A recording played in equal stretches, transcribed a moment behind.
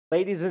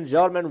Ladies and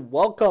gentlemen,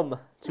 welcome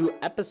to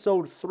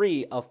episode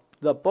 3 of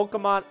the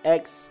Pokemon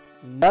X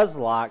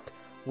Nuzlocke.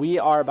 We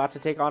are about to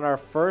take on our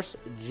first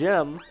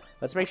gym.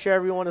 Let's make sure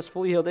everyone is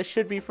fully healed. This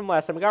should be from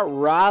last time. We got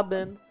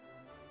Robin.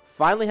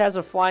 Finally has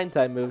a flying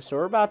type move, so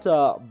we're about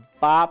to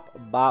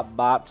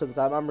bop to the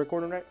time I'm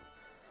recording, right?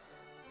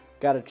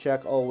 Gotta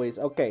check always.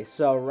 Okay,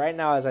 so right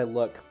now as I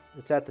look,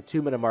 it's at the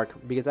 2-minute mark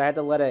because I had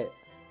to let it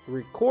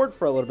record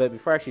for a little bit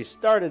before I actually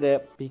started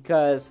it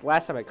because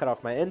last time I cut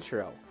off my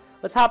intro.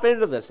 Let's hop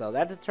into this, though.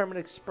 That determined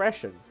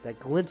expression, that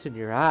glint in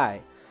your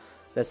eye,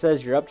 that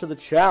says you're up to the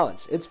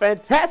challenge. It's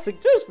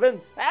fantastic, just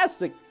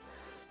fantastic.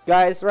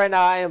 Guys, right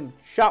now I am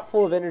chock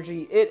full of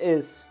energy. It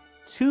is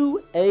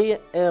 2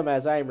 a.m.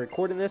 as I am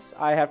recording this.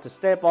 I have to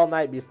stay up all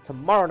night because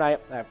tomorrow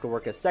night I have to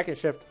work a second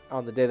shift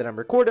on the day that I'm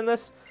recording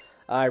this.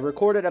 I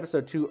recorded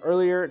episode 2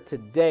 earlier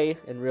today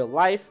in real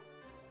life.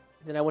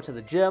 Then I went to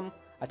the gym.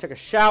 I took a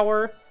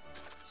shower.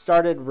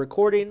 Started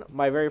recording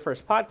my very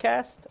first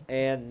podcast,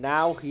 and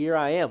now here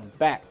I am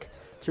back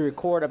to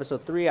record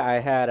episode 3. I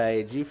had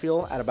a G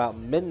Fuel at about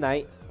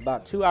midnight,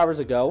 about 2 hours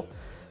ago,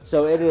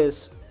 so it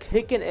is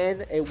kicking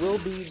in. It will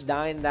be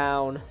dying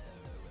down.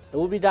 It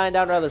will be dying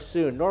down rather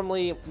soon.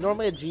 Normally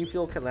a G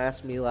Fuel can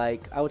last me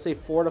like I would say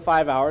 4 to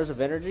 5 hours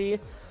of energy,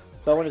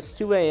 but when it's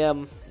 2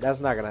 a.m., that's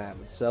not gonna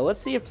happen. So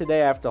let's see if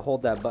today I have to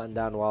hold that button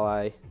down while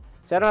I.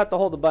 See, I don't have to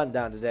hold the button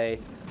down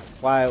today,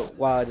 while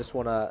I just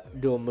want to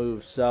do a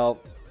move. So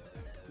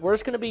we're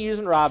just going to be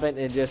using Robin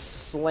and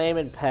just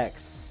slamming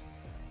pecs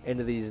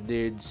into these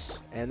dudes.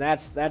 And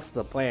that's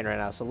the plan right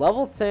now. So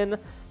level 10,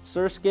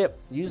 Surskip,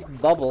 use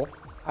Bubble.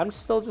 I'm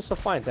still just a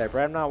flying type,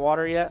 right? I'm not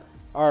water yet.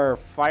 Or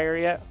fire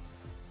yet.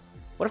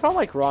 What if I'm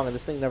like wrong and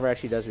this thing never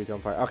actually does become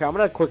fire? Okay, I'm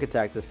going to quick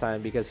attack this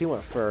time because he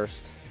went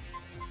first.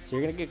 So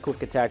you're going to get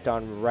quick attacked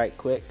on right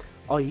quick.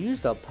 Oh, you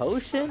used a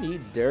potion? You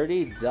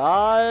dirty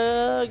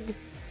dog.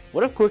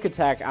 What if quick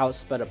attack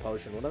outsped a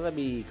potion? Wouldn't that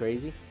be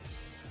crazy?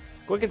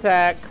 Quick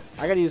attack.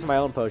 I gotta use my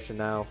own potion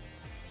now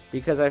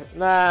because I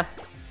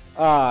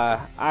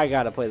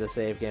gotta play the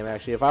save game.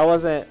 Actually, if it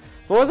wasn't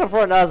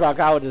for a Nuzlocke,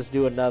 I would just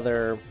do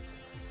another.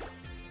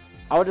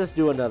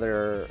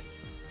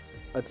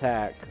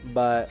 Attack,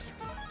 but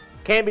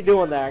can't be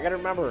doing that. I gotta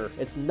remember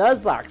it's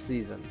Nuzlocke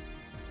season.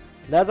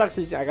 Nuzlocke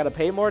season. I gotta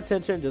pay more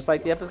attention, just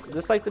like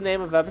the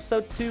name of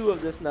episode 2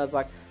 of this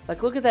Nuzlocke.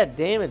 Like, look at that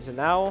damage. And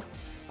now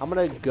I'm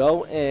gonna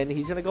go in.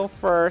 He's gonna go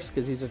first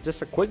because he's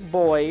just a quick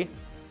boy.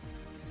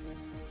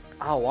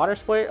 Oh, water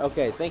sport?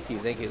 Okay, thank you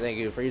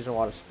for using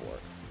water sport.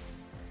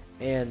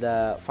 And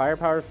fire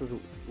powers was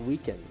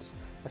weakened.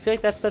 I feel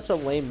like that's such a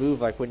lame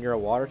move. Like when you're a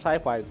water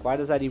type, why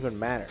does that even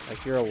matter?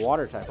 Like you're a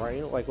water type, aren't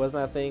you? Like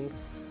wasn't that thing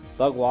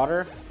bug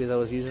water because I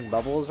was using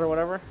bubbles or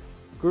whatever?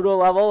 Grew to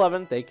level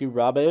 11. Thank you,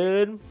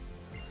 Robin.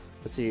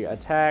 Let's see.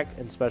 Attack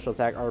and special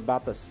attack are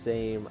about the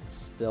same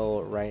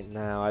still right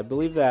now. I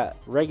believe that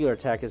regular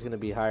attack is going to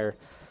be higher.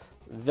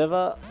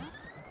 Viva.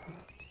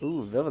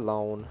 Ooh,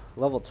 Vivillon.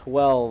 Level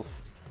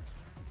 12.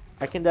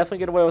 I can definitely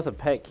get away with a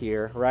peck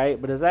here,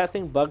 right? But is that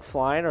thing bug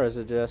flying or is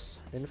it just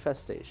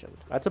infestation?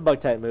 That's a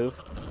bug type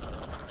move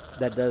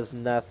that does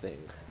nothing.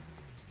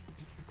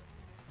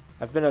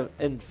 I've been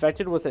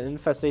infected with an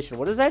infestation.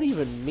 What does that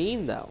even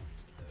mean, though?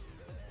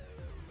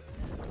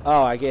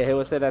 Oh, I get hit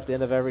with it at the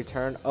end of every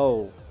turn.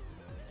 Oh,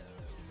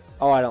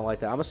 I don't like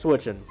that. I'm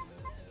switching.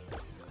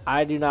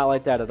 I do not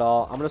like that at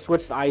all. I'm going to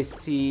switch to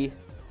Iced Tea.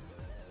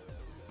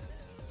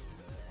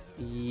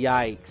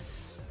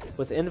 Yikes.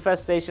 With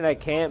infestation, I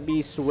can't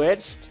be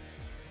switched.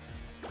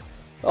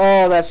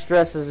 Oh, that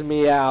stresses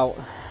me out.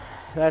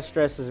 That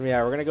stresses me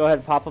out. We're going to go ahead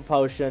and pop a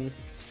potion.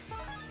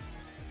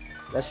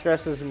 That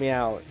stresses me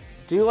out.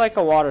 Do like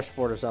a water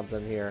sport or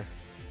something here.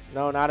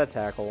 No, not a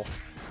tackle.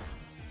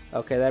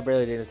 Okay, that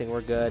barely did anything.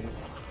 We're good.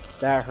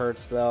 That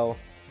hurts, though.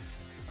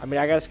 I mean,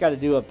 I just got to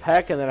do a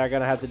peck, and then I'm going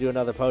to have to do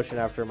another potion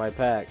after my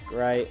peck,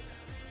 right?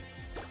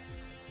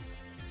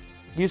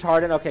 Use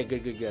Harden. Okay,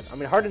 good. I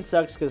mean, Harden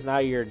sucks because now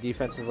your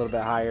defense is a little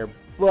bit higher,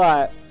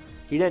 but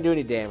you didn't do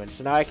any damage.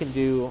 So now I can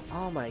do...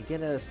 Oh, my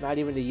goodness. Not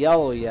even the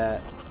yellow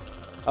yet.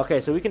 Okay,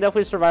 so we can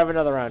definitely survive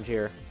another round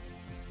here.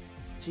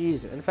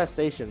 Jeez,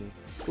 infestation.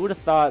 Who would have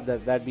thought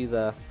that that'd be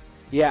the...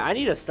 Yeah, I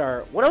need to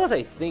start... What was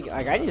I thinking?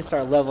 Like, I need to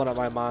start leveling up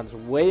my mons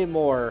way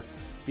more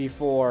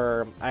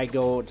before I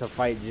go to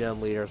fight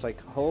gym leaders.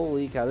 Like,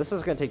 holy cow. This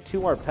is going to take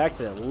 2 more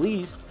pecks at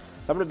least. So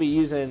I'm going to be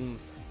using...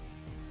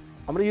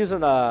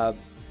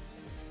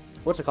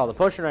 What's it called? The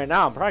potion right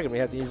now. I'm probably going to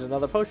have to use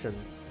another potion.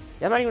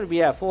 Yeah, I'm not even going to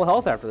be at full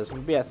health after this. I'm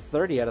going to be at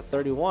 30 out of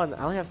 31.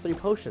 I only have 3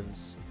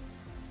 potions.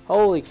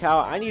 Holy cow.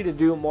 I need to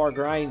do more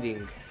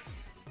grinding.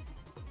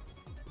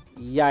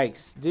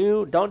 Yikes.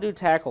 Dude, don't do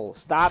tackle.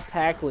 Stop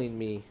tackling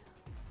me.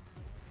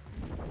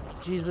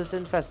 Jeez, this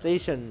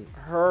infestation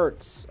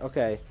hurts.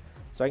 Okay.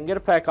 So I can get a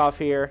peck off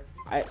here.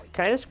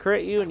 Can I just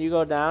crit you and you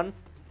go down?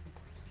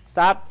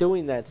 Stop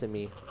doing that to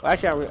me. Well,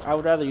 actually, I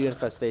would rather you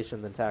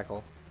infestation than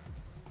tackle.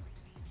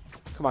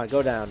 Come on,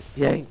 go down.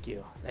 Thank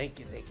you. Thank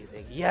you.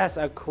 Yes,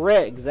 a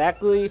crit.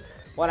 Exactly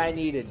what I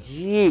needed.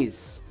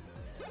 Jeez.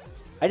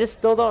 I just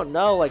still don't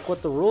know, like,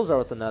 what the rules are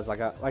with the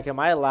Nuzlocke. Like, am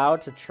I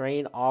allowed to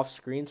train off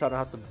screen so I don't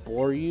have to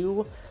bore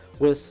you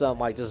with some,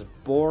 like, just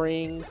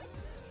boring,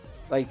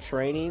 like,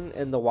 training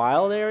in the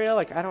wild area?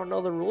 Like, I don't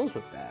know the rules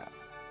with that.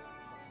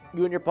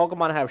 You and your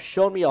Pokemon have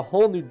shown me a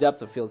whole new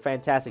depth of field.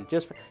 Fantastic.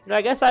 Just for,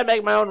 I guess I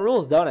make my own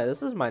rules, don't I?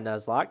 This is my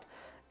Nuzlocke.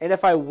 And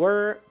if I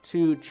were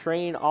to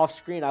train off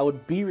screen, I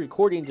would be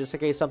recording just in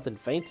case something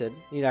fainted.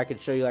 I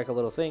could show you, like, a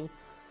little thing.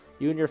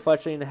 You and your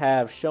fletchling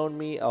have shown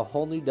me a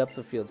whole new depth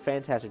of field.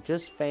 Fantastic.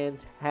 Just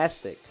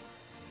fantastic.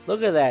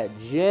 Look at that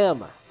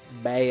gym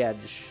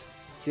badge.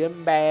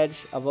 Gym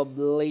badge of a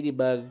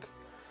ladybug.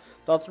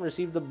 Dalton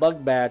received the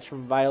bug badge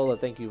from Viola.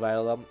 Thank you,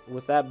 Viola.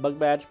 With that bug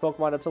badge,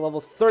 Pokemon up to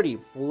level 30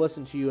 will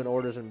listen to you in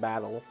orders in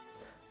battle.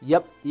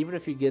 Yep, even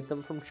if you get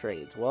them from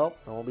trades. Well,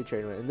 I won't be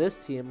trading it. And this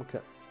team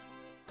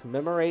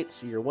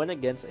commemorates your win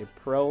against a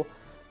pro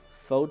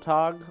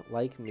photog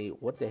like me.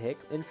 What the heck?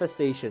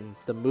 Infestation,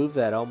 the move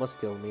that almost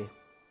killed me.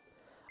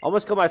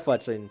 Almost killed my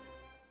fletchling.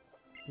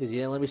 Because you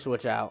didn't let me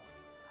switch out.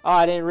 Oh,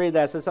 I didn't read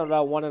that. It said something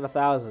about 1 in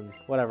 1,000.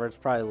 Whatever, it's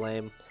probably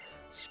lame.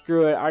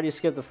 Screw it. I already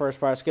skipped the first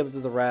part. Skip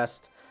through the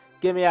rest.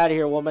 Get me out of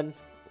here, woman.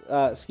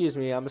 Excuse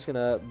me. I'm just going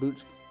to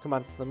boot. Come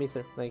on. Let me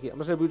through. Thank you. I'm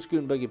just going to boot, scoot,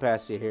 and boogie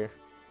past you here.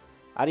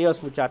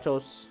 Adios,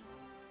 muchachos.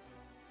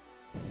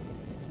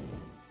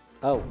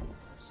 Oh,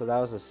 so that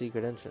was a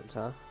secret entrance,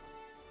 huh?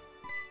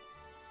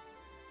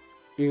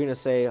 You're going to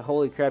say,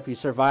 holy crap, you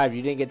survived.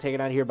 You didn't get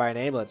taken out here by an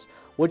ambulance.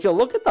 Would you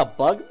look at the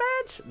bug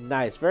badge?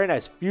 Nice. Very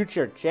nice.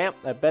 Future champ.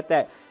 I bet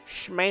that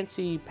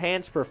schmancy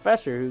pants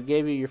professor who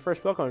gave you your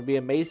first Pokemon would be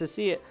amazed to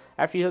see it.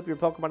 After you help your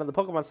Pokemon in the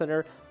Pokemon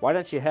Center, why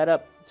don't you head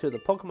up to the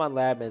Pokemon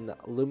Lab in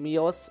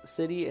Lumiose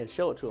City and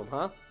show it to him,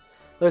 huh?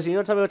 Listen, you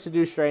don't tell me what to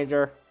do,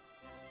 stranger.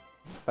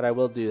 But I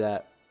will do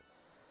that.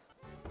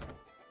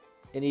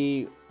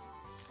 Any...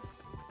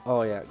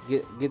 Oh, yeah.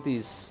 Get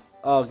these...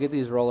 Oh, get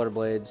these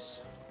rollerblades.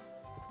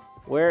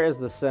 Where is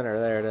the center?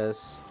 There it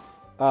is.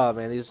 Oh,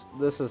 man.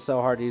 This is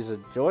so hard to use a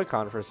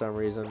Joy-Con for some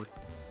reason.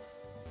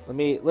 Let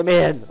me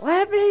in.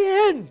 Let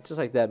me in. Just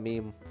like that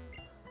meme.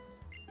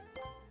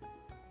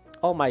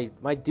 Oh,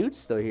 my dude's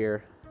still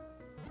here.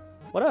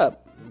 What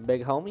up,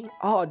 big homie?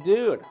 Oh,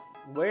 dude.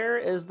 Where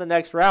is the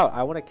next route?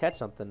 I want to catch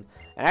something.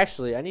 And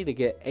actually, I need to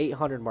get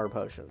 800 more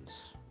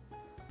potions.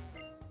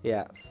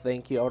 Yeah,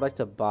 thank you. I would like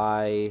to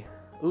buy...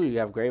 Ooh, you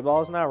have gray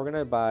balls now? We're going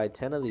to buy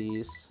 10 of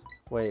these.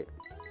 Wait.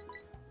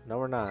 No,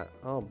 we're not.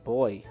 Oh,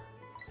 boy.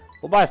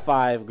 We'll buy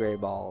 5 gray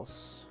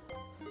balls.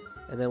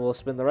 And then we'll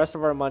spend the rest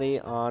of our money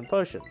on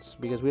potions.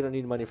 Because we don't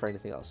need money for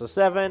anything else. So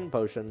 7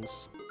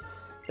 potions.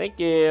 Thank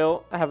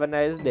you. Have a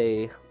nice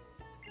day.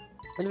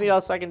 Anything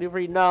else I can do for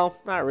you? No,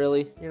 not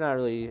really. You're not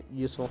really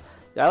useful.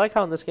 I like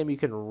how in this game you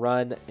can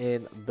run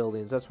in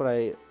buildings. That's what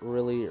I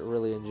really,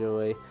 really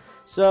enjoy.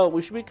 So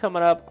we should be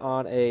coming up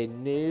on a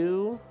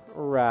new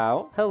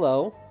route.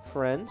 Hello,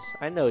 friends.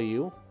 I know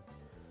you.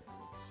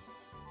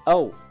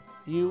 Oh,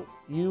 you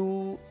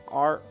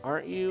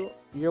aren't you?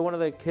 You're one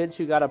of the kids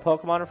who got a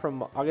Pokemon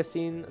from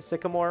Augustine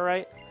Sycamore,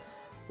 right?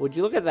 Would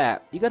you look at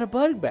that? You got a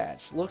bug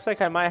badge. Looks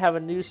like I might have a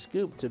new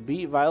scoop. To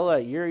beat Viola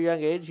at your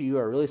young age, you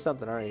are really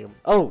something, aren't you?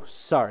 Oh,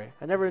 sorry.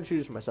 I never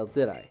introduced myself,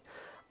 did I?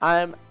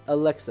 I'm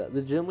Alexa.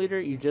 The gym leader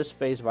you just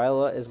faced,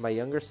 Viola, is my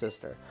younger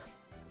sister.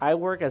 I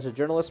work as a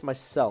journalist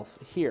myself.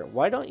 Here,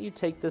 why don't you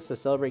take this to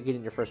celebrate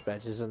getting your first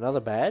badge? Is it another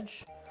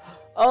badge?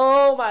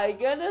 Oh my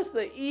goodness,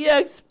 the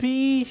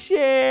EXP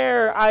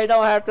share! I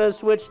don't have to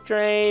switch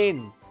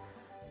train.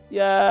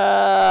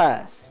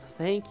 Yes,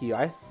 thank you.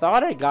 I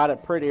thought I got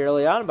it pretty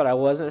early on, but I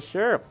wasn't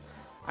sure.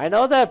 I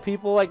know that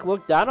people like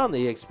look down on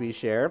the EXP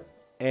share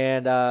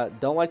and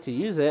don't like to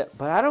use it,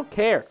 but I don't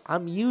care.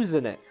 I'm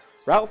using it.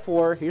 Route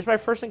 4, here's my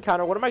first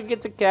encounter. What am I going to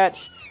get to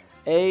catch?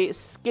 A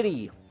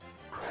Skitty.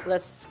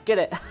 Let's skid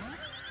it.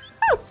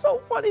 I'm so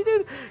funny,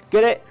 dude.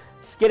 Get it?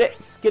 Skid it,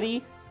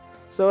 Skitty.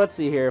 So let's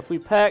see here. If we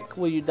peck,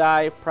 will you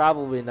die?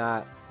 Probably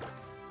not.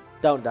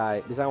 Don't die,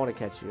 because I want to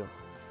catch you.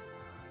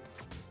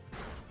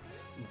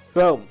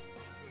 Boom.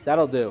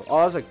 That'll do.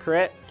 Oh, that's a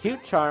crit.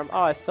 Cute charm.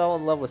 Oh, I fell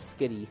in love with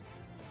Skitty.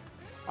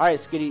 Alright,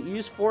 Skitty.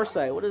 Use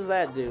Foresight. What does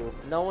that do?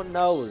 No one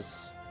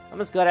knows. I'm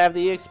just going to have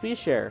the EXP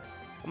share.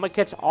 I'm going to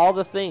catch all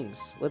the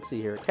things. Let's see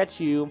here.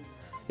 Catch you.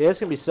 Yeah, it's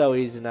going to be so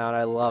easy now, and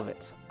I love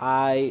it.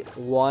 I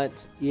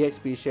want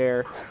EXP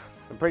share.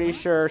 I'm pretty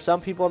sure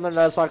some people in the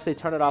Nuzlocke, they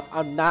turn it off.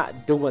 I'm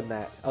not doing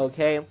that,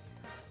 okay?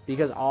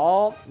 Because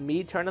all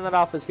me turning that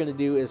off is going to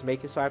do is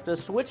make it so I have to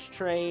switch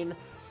train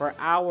for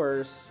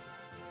hours,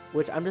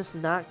 which I'm just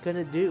not going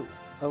to do,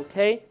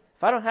 okay?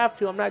 If I don't have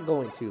to, I'm not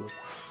going to.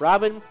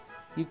 Robin,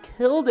 you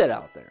killed it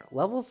out there.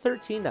 Level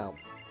 13 now.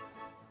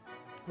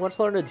 Wants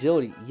to learn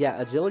agility. Yeah,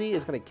 agility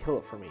is going to kill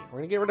it for me. We're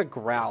going to get rid of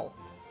growl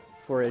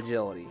for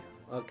agility.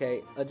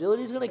 Okay,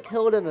 agility is going to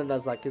kill it in a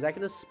Nuzlocke because I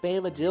can just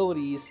spam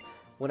agilities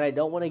when I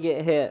don't want to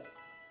get hit.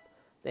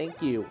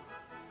 Thank you.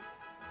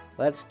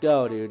 Let's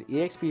go, dude.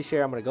 EXP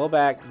share. I'm going to go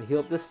back and heal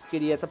up this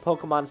Skitty at the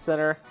Pokemon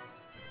Center.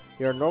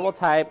 You're a normal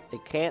type.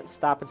 It can't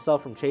stop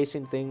itself from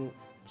chasing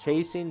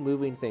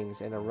moving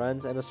things, and it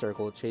runs in a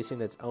circle, chasing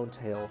its own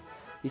tail.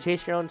 You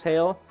chase your own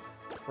tail?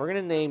 We're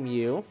gonna name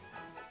you.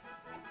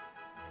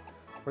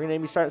 We're gonna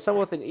name you something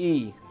with an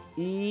E.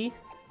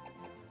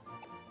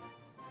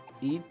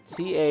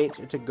 E-T-H.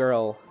 It's a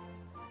girl.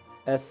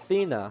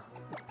 Athena.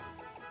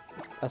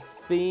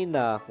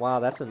 Athena. Wow,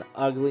 that's an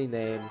ugly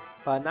name.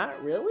 But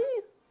not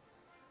really?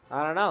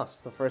 I don't know. It's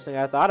the first thing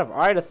I thought of.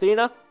 Alright,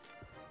 Athena.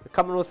 You're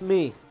coming with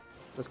me.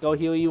 Let's go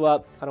heal you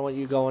up. I don't want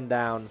you going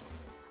down.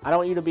 I don't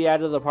want you to be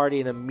out of the party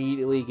and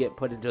immediately get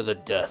put into the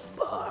death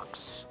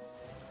box.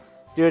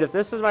 Dude, if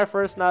this is my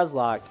first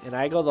Nuzlocke and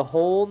I go the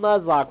whole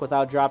Nuzlocke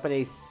without dropping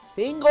a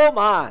single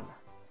mon,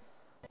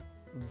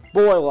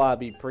 boy, will I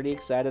be pretty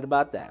excited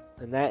about that.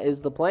 And that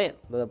is the plan.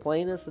 The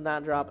plan is to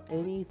not drop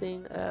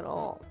anything at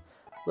all.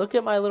 Look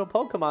at my little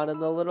Pokemon in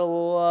the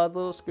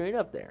little screen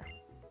up there.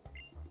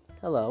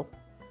 Hello.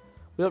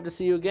 We hope to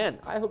see you again.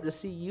 I hope to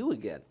see you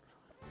again.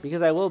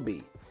 Because I will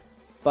be.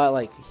 But,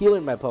 like,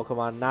 healing my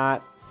Pokemon,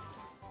 not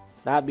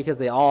because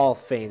they all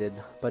fainted,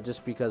 but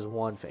just because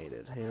one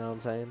fainted. You know what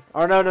I'm saying?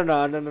 Or no,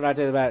 I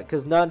take that back.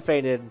 Because none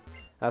fainted.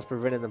 I was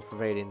preventing them from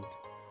fainting.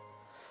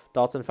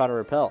 Dalton found a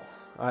Repel.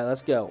 Alright,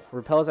 let's go.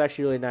 Repel is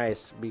actually really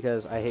nice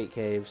because I hate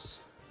caves.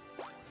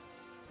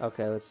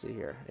 Okay, let's see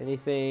here.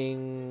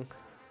 Anything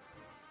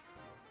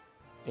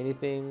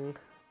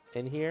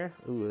in here?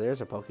 Ooh,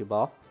 there's a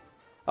Pokeball.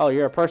 Oh,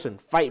 you're a person.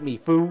 Fight me,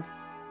 foo.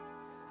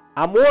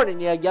 I'm warning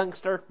you,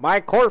 youngster.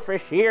 My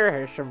Corphish here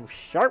has some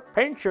sharp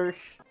pincers.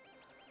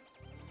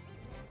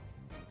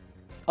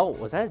 Oh,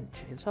 was that a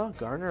chainsaw?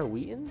 Garner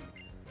Wheaton? Do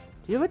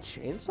you have a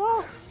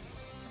chainsaw?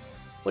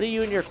 What are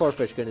you and your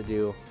Corphish gonna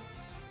do?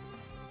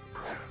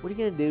 What are you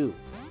gonna do?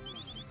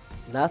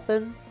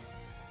 Nothing?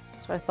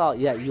 That's what I thought.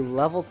 Yeah, you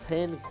level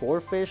 10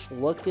 Corphish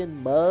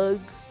looking mug.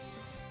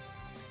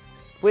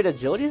 Wait,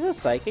 agility is a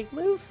psychic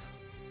move?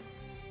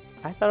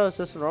 I thought it was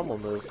just a normal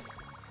move.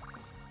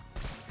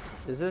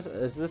 Is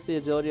this the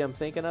agility I'm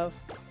thinking of?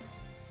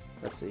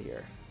 Let's see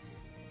here.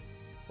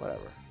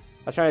 Whatever.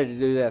 I was trying to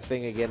do that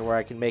thing again where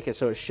I can make it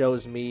so it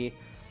shows me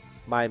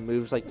my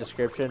moves like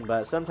description,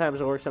 but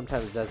sometimes it works,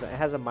 sometimes it doesn't. It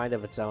has a mind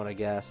of its own, I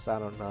guess. I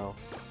don't know.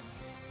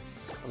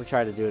 Let me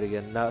try to do it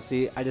again. No,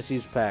 see, I just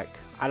used Peck.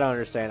 I don't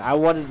understand. I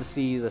wanted to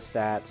see the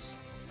stats.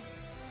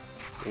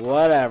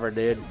 Whatever,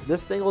 dude.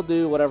 This thing will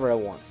do whatever it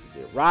wants to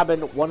do. Robin,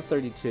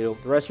 132.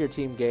 The rest of your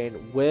team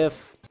gained.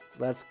 Whiff.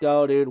 Let's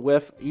go, dude.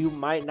 Whiff. You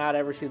might not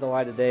ever see the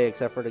light of day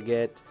except for to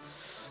get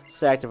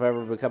sacked if I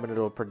ever become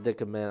into a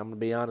predicament. I'm going to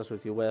be honest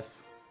with you,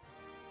 Whiff.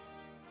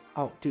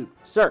 Oh, dude.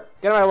 Sir,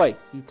 get out of my way.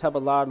 You tub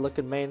of lard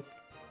looking man.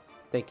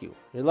 Thank you.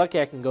 You're lucky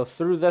I can go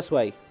through this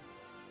way.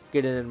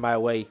 Getting in my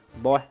way,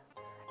 boy.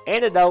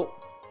 Antidote.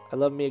 I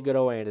love me a good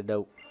old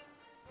antidote.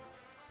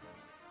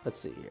 Let's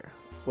see here.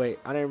 Wait,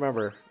 I don't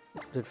remember.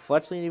 Did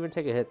Fletchling even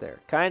take a hit there?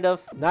 Kind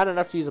of. Not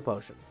enough to use a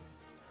potion.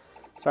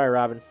 Sorry,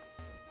 Robin.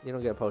 You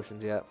don't get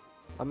potions yet.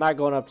 I'm not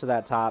going up to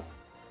that top.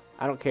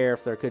 I don't care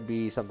if there could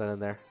be something in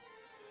there.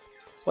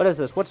 What is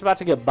this? What's about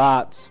to get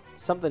bopped?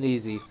 Something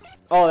easy.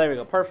 Oh, there we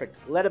go. Perfect.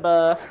 Let it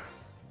I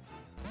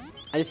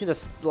just need to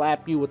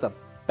slap you with a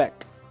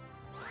peck.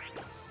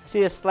 I just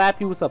need to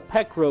slap you with a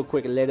peck real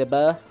quick. Let it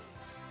Bam.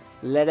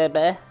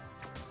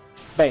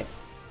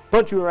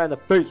 Punch you around the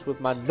face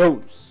with my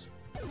nose.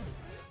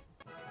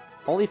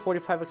 Only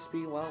 45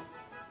 XP. Well,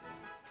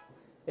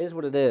 it is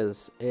what it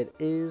is. It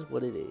is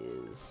what it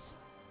is.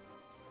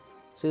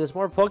 See, there's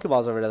more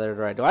Pokeballs over there,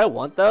 right? Do I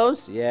want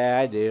those? Yeah,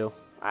 I do.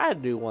 I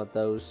do want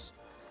those.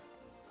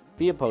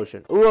 Be a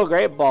potion. Ooh, a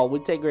great ball. We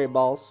take great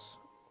balls.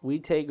 We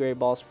take great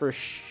balls for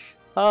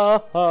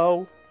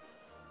ho.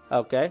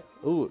 Okay.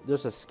 Ooh,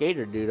 there's a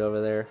skater dude over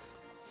there.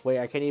 Wait,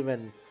 I can't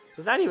even.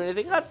 There's not even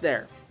anything up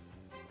there.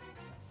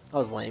 That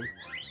was lame.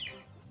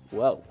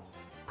 Whoa.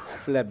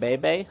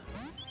 Flabebe.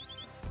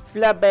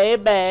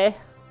 Flabebe.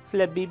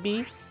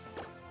 Flabibi.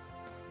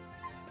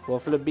 Well,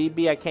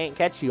 Flabibi, I can't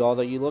catch you,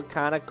 although you look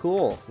kind of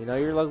cool. You know,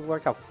 you look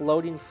like a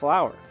floating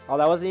flower. Oh,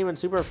 that wasn't even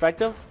super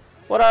effective?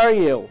 What are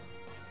you?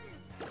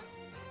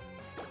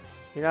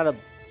 You're not a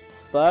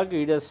bug?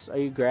 Are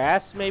you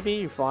grass, maybe?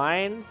 You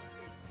flying?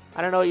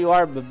 I don't know what you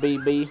are,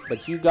 BB,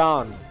 but you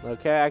gone.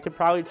 Okay, I could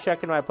probably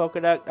check in my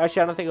Pokedex.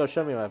 Actually, I don't think it'll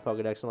show me my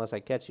Pokedex unless I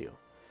catch you.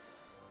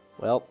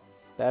 Well,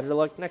 better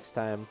luck next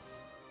time.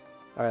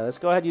 Alright, let's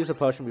go ahead and use a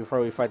potion before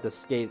we fight the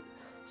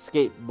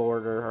skateboarder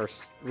or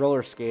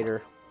roller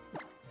skater.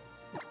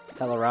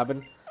 Hello,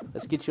 Robin.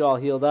 Let's get you all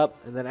healed up.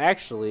 And then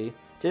actually,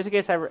 just in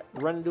case I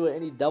run into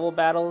any double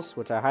battles,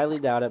 which I highly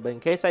doubt it, but in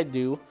case I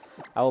do,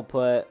 I will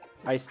put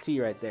iced tea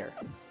right there.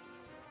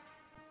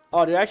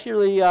 Oh, dude,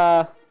 actually,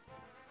 I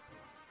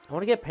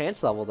want to get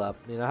pants leveled up.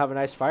 You know, have a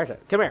nice fire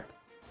type. Come here.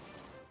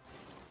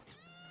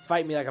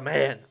 Fight me like a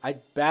man. I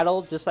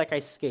battle just like I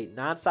skate.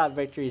 Non-stop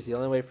victory is the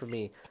only way for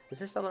me. Is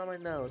there something on my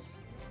nose?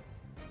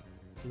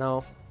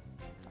 No.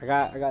 I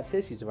got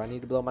tissues if I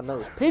need to blow my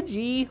nose.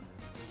 Pidgey!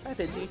 Hi,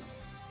 Pidgey.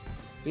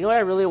 You know what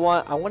I really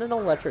want? I want an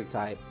electric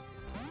type.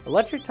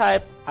 Electric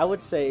type, I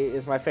would say,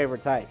 is my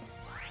favorite type.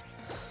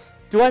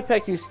 Do I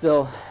peck you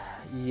still?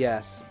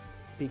 Yes.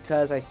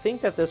 Because I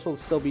think that this will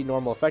still be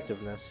normal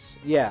effectiveness.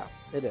 Yeah,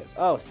 it is.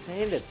 Oh,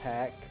 sand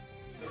attack.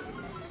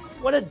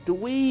 What a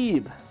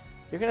dweeb.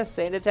 You're going to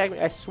sand attack me?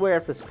 I swear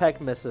if this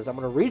peck misses, I'm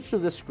going to reach through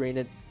the screen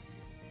and...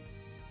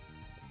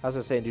 I was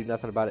going to say and do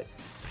nothing about it.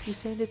 You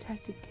sand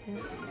attacked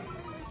again?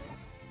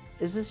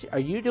 Is this... Are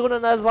you doing a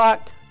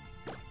Nuzlocke?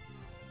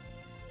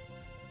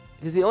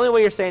 Because the only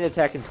way you're sand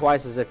attacking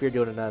twice is if you're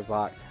doing a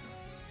Nuzlocke.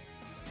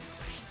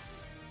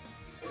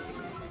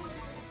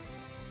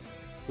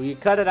 Will you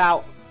cut it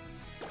out?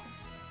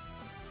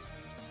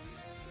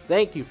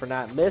 Thank you for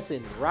not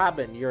missing.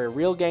 Robin, you're a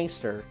real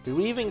gangster. Did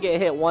we even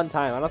get hit one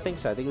time? I don't think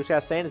so. I think we just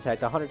got sand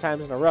attacked 100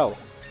 times in a row.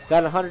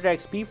 Got 100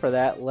 XP for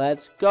that.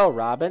 Let's go,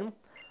 Robin.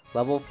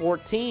 Level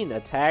 14.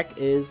 Attack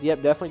is,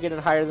 yep, definitely getting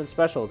higher than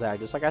special attack.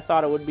 Just like I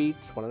thought it would be.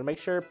 Just wanted to make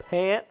sure.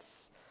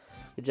 Pants.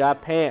 Good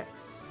job,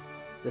 Pants.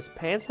 Does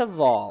Pants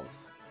evolve?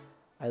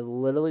 I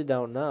literally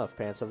don't know if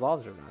Pants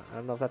evolves or not. I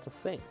don't know if that's a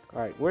thing.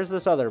 Alright, where's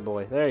this other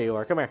boy? There you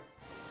are. Come here.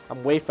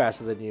 I'm way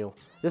faster than you.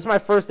 This is my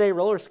first day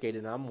roller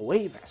skating. I'm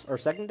way faster. Or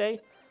second day?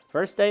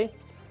 First day?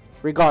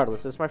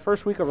 Regardless, it's my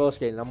first week of roller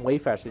skating. I'm way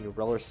faster than you,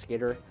 roller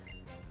skater.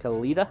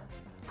 Kalita.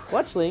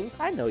 Fletchling,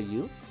 I know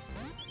you.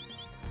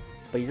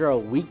 But you're a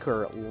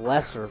weaker,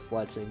 lesser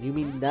Fletchling. You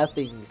mean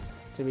nothing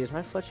to me. Is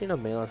my Fletchling a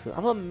male or female?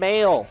 I'm a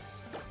male.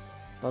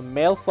 I'm a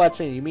male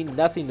Fletchling. You mean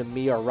nothing to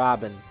me or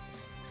Robin.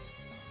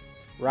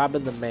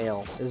 Robin the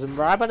male. Is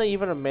Robin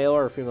even a male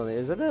or a female name?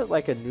 Isn't it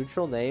like a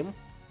neutral name?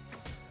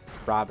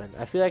 Robin.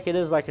 I feel like it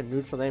is like a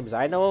neutral name because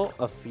I know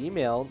a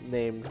female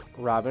named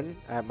Robin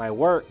at my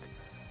work,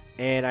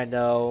 and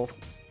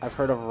I've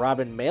heard of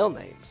Robin male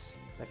names.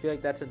 I feel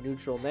like that's a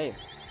neutral name.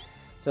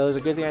 So it was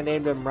a good thing I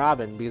named him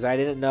Robin because I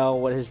didn't know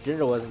what his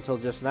gender was until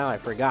just now. I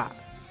forgot.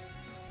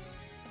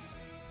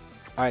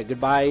 Alright,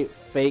 goodbye,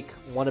 fake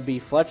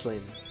wannabe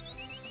Fletchling.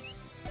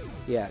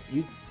 Yeah,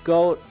 you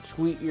go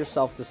tweet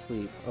yourself to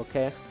sleep,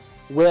 okay?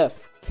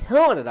 Whiff.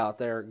 Killing it out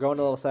there. Going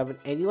to level 7.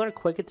 And you learn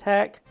quick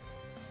attack.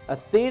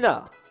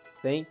 Athena.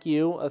 Thank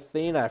you,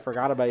 Athena. I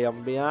forgot about you, I'm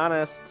going to be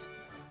honest.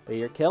 But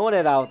you're killing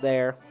it out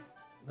there.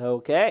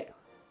 Okay.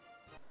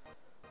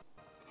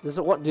 This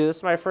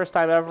is my first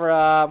time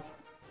ever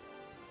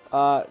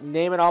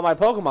naming all my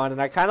Pokemon,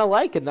 and I kind of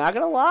like it, not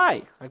going to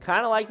lie. I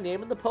kind of like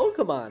naming the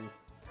Pokemon.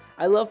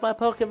 I love my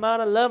Pokemon.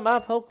 I love my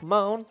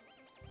Pokemon.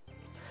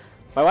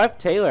 My wife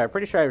Taylor, I'm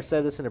pretty sure I've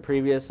said this in a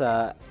previous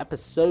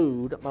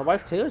episode. My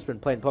wife Taylor's been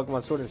playing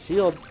Pokemon Sword and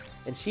Shield,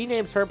 and she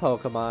names her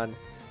Pokemon.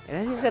 And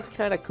I think that's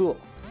kind of cool.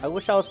 I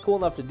wish I was cool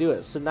enough to do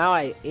it. So now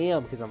I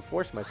am because I'm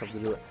forcing myself to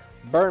do it.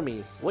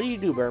 Burmy. What do you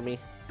do, Burmy?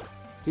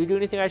 Do you do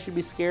anything I should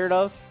be scared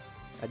of?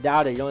 I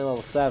doubt it. You're only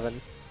level 7.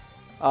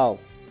 Oh,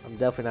 I'm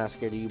definitely not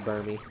scared of you,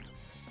 Burmy.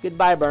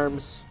 Goodbye,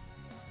 Burms.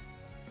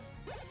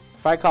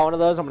 If I call one of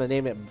those, I'm going to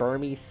name it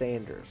Burmy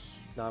Sanders.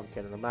 No, I'm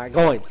kidding. I'm not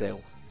going to.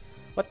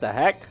 What the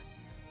heck?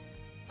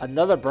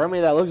 Another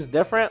Burmy that looks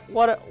different?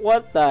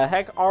 What the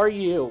heck are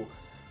you?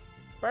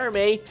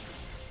 Burmy?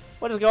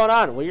 What is going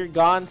on? Well, you're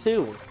gone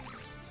too.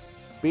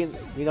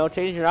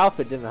 Changing your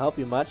outfit didn't help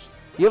you much.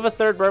 Do you have a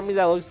third Burmy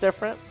that looks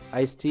different?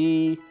 Iced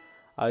tea.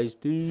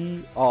 Iced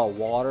tea. Oh,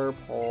 water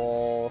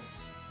pulse.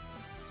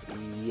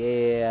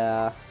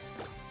 Yeah.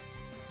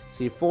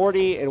 See,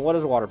 40. And what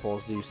does water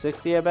pulse do?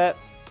 60, I bet?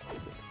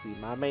 60.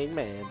 My main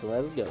man. So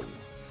let's go.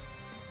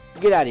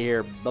 Get out of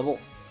here, Bubble.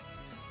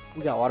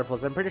 We got water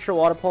pulse. I'm pretty sure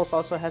water pulse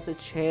also has a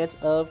chance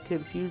of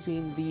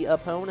confusing the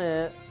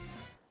opponent.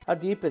 How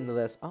deep into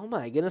this? Oh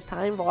my goodness,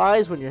 time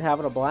flies when you're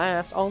having a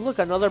blast. Oh look,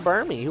 another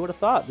Burmy. Who would have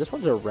thought? This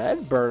one's a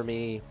red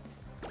Burmy.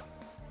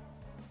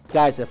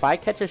 Guys, if I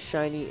catch a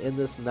shiny in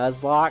this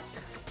Nuzlocke,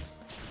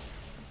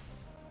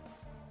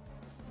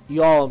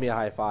 you all owe me a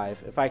high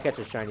five. If I catch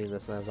a shiny in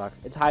this Nuzlocke,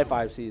 it's high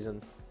five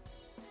season.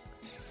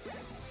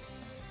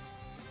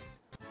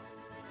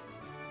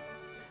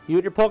 You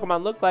and your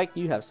Pokemon look like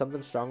you have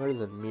something stronger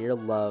than mere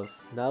love.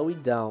 No, we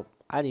don't.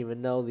 I didn't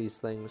even know these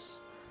things.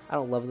 I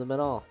don't love them at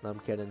all. No, I'm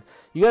kidding.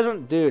 You guys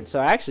don't, dude. So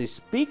actually,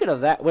 speaking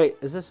of that, wait,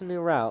 is this a new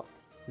route?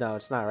 No,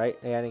 it's not, right?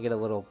 Hey, I didn't get a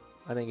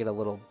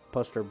little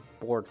poster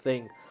board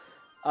thing.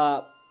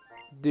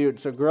 Dude.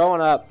 So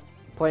growing up,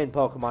 playing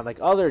Pokemon, like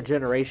other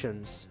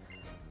generations,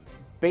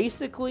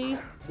 basically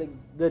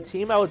the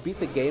team I would beat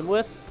the game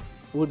with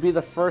would be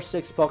the first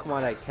 6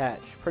 Pokemon I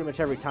catch, pretty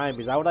much every time,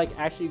 because I would like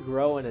actually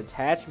grow an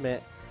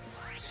attachment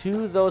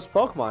to those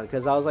Pokemon,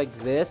 because I was like,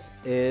 this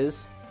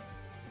is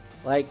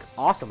like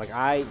awesome.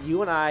 Like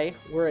you and I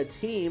were a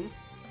team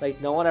like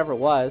no one ever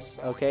was,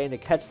 okay? And to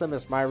catch them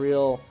is my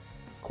real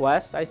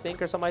quest, I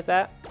think, or something like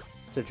that.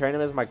 To train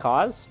them is my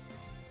cause.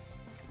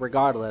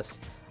 Regardless,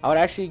 I would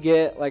actually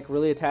get like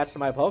really attached to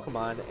my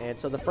Pokemon, and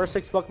so the first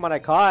 6 Pokemon I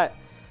caught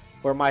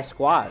were my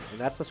squad, and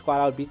that's the squad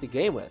I would beat the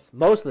game with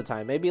most of the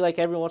time. Maybe like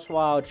every once in a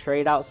while I would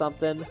trade out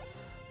something,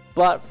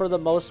 but for the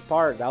most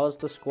part, that was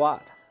the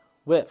squad.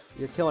 Whiff,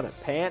 you're killing it.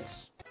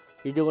 Pants,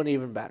 you're doing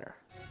even better.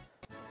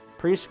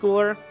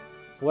 Preschooler,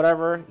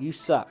 whatever, you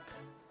suck.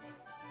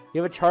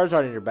 You have a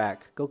Charizard in your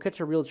back. Go catch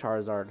a real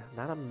Charizard,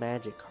 not a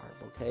Magikarp,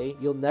 okay?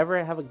 You'll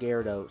never have a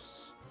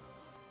Gyarados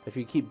if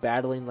you keep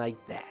battling like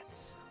that.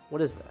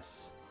 What is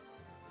this?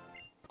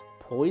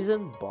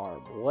 Poison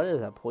Barb. What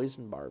does a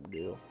Poison Barb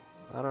do?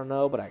 I don't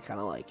know, but I kind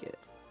of like it.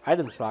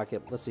 Items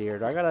pocket. Let's see here.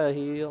 Do I gotta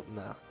heal?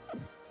 No.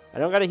 I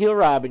don't gotta heal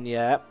Robin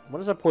yet. What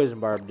does a poison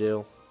barb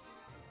do?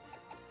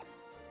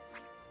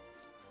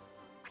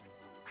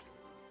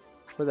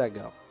 Where'd that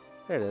go?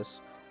 There it is.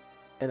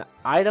 An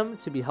item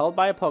to be held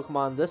by a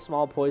Pokemon. This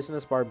small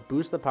poisonous barb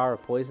boosts the power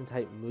of poison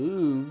type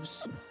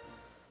moves.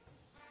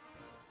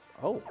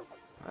 Oh,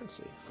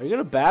 fancy. Are you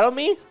gonna battle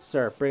me?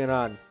 Sir, bring it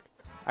on.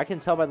 I can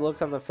tell by the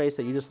look on the face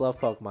that you just love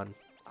Pokemon.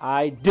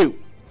 I do.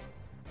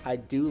 I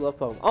do love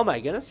Pokemon. Oh my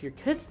goodness, your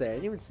kid's there. I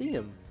didn't even see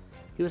him.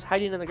 He was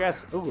hiding in the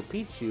grass. Oh, a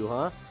Pichu,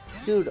 huh?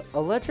 Dude,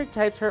 electric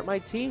types hurt my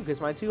team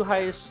because my 2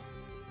 highest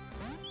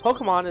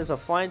Pokemon is a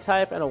flying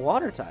type and a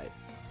water type.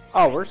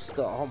 Oh, we're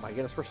still... Oh my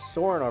goodness, we're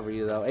soaring over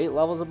you, though. 8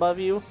 levels above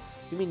you?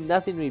 You mean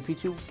nothing to me,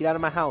 Pichu. Get out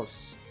of my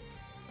house.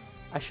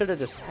 I should have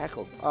just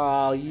tackled...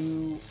 Oh,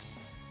 you...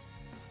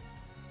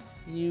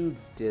 You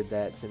did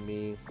that to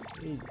me.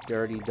 You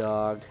dirty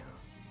dog.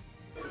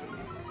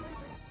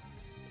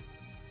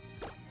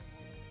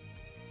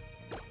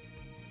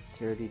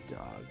 Dirty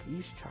dog. You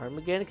use charm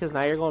again? Because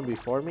now you're going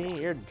before me?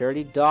 You're a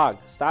dirty dog.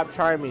 Stop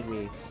charming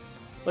me.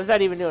 What is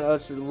that even doing? Oh,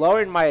 it's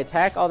lowering my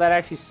attack? Oh, that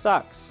actually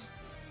sucks.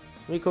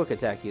 Let me quick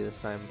attack you this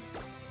time.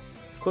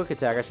 Quick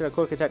attack. I should have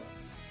quick attack.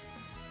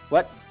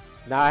 What?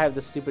 Now I have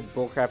the stupid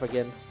bullcrap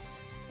again.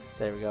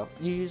 There we go.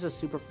 You use a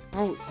super...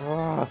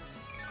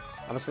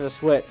 I'm just going to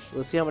switch.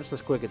 Let's see how much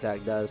this quick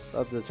attack does.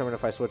 I'll determine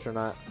if I switch or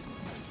not.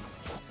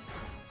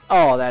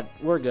 Oh,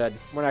 we're good.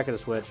 We're not going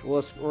to switch.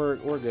 We're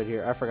good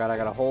here. I forgot I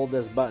got to hold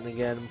this button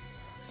again.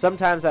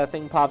 Sometimes that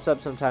thing pops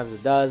up. Sometimes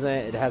it doesn't.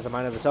 It has a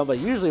mind of its own. But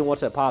usually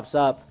once it pops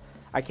up,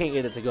 I can't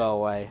get it to go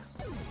away.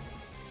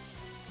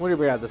 What do you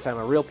bring out this time?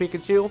 A real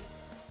Pikachu?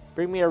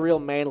 Bring me a real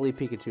manly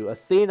Pikachu.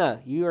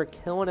 Athena, you are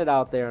killing it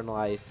out there in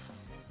life.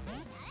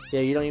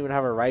 Yeah, you don't even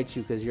have a Raichu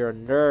because you're a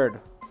nerd.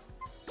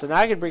 So now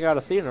I can bring out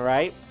Athena,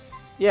 right?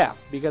 Yeah,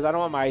 because I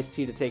don't want my Ice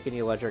Tea to take any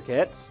electric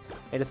hits.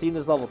 And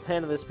Athena's level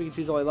 10 and this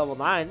Pikachu's only level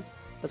 9.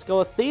 Let's go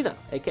Athena,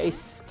 aka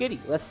Skitty.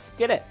 Let's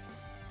skid it.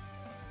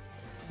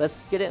 Let's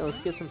skid it and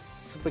let's get some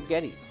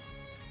spaghetti.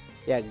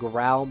 Yeah,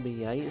 growl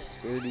me. I ain't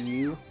scared of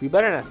you. You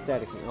better not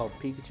static me. Oh,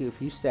 Pikachu,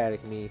 if you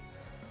static me,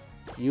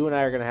 you and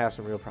I are going to have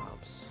some real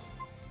problems.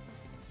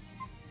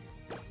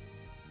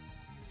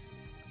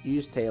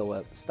 Use Tail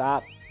Whip.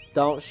 Stop.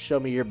 Don't show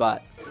me your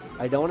butt.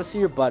 I don't want to see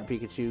your butt,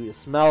 Pikachu. It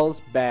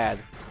smells bad.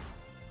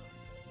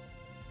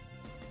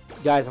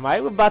 Guys, am I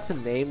about to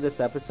name this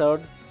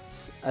episode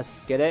a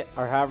Skidit,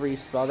 or however you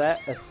spell that,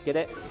 a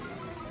Skidit?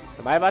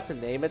 Am I about to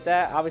name it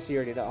that? Obviously, you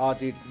already know. Oh,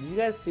 dude, you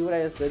guys see what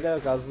I just did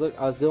though?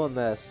 I was doing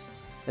this,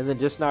 and then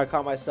just now I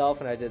caught myself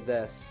and I did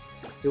this.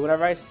 Dude,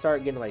 whenever I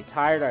start getting like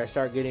tired or I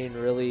start getting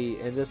really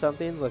into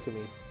something, look at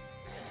me.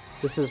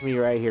 This is me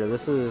right here.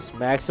 This is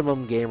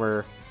maximum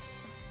gamer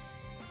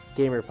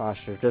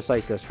posture, just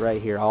like this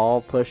right here, all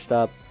pushed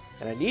up,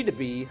 and I need to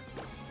be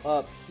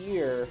up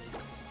here.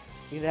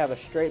 You need to have a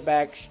straight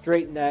back,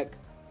 straight neck.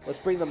 Let's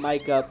bring the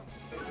mic up,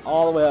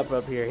 all the way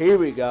up here. Here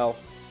we go.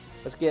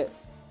 Let's get,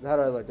 how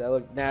do I look? Do I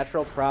look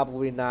natural?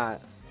 Probably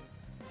not.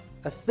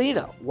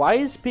 Athena, why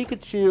is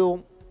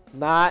Pikachu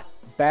not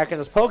back in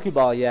his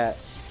Pokeball yet?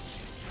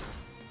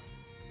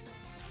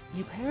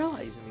 You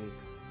paralyze me.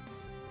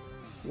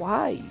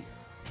 Why?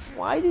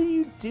 Why do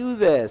you do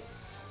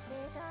this?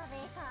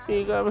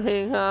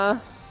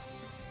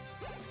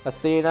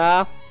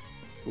 Athena,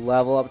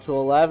 level up to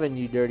 11,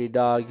 you dirty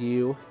dog,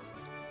 you.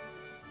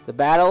 The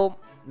battle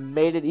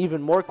made it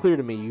even more clear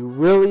to me. You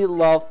really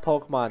love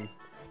Pokemon.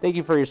 Thank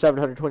you for your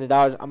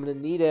 $720. I'm going to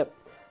need it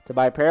to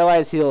buy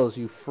Paralyzed Heals,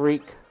 you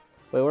freak.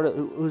 Wait,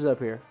 who's up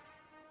here?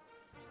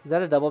 Is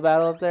that a double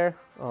battle up there?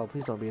 Oh,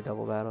 please don't be a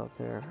double battle up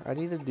there. I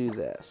need to do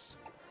this.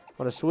 I'm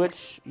going to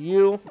switch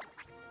you.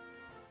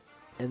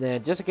 And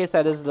then just in case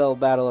that is a double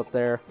battle up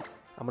there,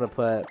 I'm going to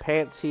put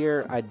Pants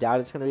here. I doubt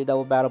it's going to be a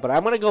double battle, but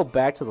I'm going to go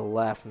back to the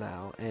left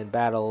now and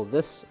battle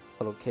this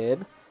little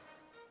kid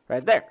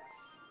right there.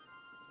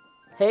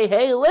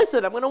 Hey,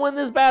 listen, I'm going to win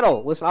this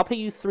battle. Listen, I'll pay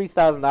you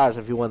 $3,000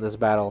 if you win this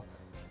battle.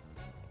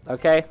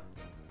 Okay?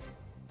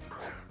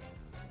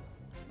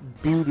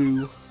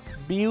 Beaudoo.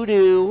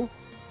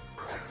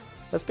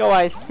 Let's go,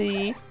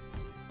 Ice-T.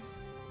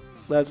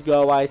 Let's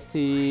go,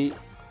 Ice-T.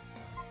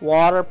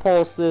 Water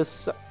pulse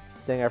this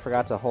thing. I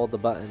forgot to hold the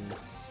button.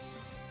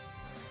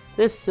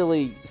 This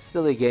silly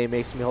game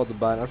makes me hold the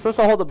button. I'm supposed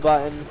to hold the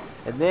button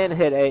and then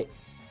hit A.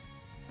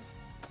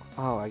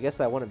 Oh, I guess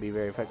that wouldn't be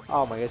very effective.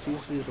 Oh my gosh, you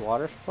just use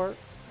water support?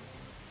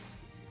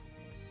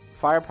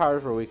 Fire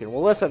powers were weakened.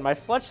 Well, listen, my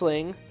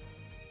Fletchling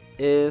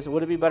is...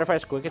 Would it be better if I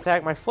just quick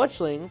attack? My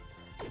Fletchling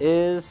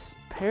is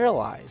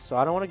paralyzed, so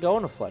I don't want to go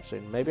into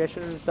Fletchling. Maybe I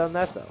should have done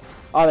that, though.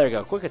 Oh, there you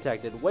go. Quick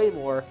attack did way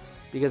more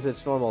because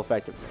it's normal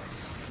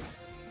effectiveness.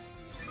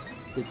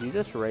 Did you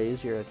just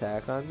raise your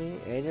attack on me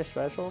and your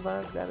special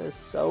attack? That is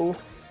so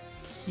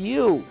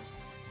cute.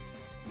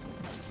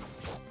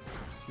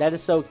 That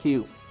is so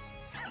cute.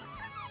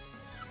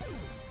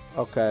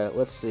 Okay,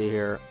 let's see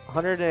here.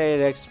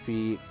 108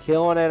 XP.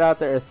 Killing it out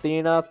there.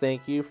 Athena,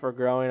 thank you for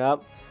growing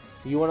up.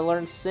 You want to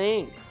learn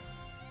Sing?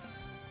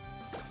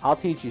 I'll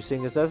teach you Sing.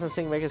 Because doesn't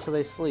Sing make it so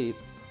they sleep?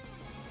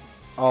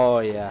 Oh,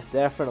 yeah.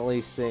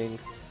 Definitely Sing.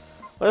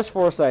 What does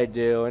Foresight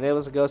do?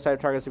 Enables a ghost type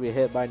targets to be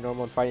hit by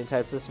normal and fighting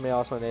types. This may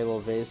also enable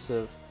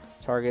evasive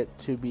target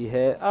to be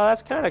hit. Oh,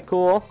 that's kind of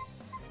cool.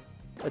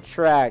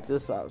 Attract.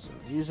 This allows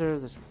a user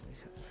that's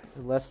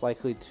less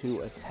likely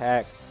to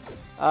attack.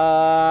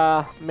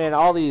 Man,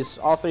 all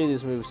three of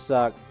these moves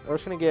suck. We're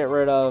just gonna get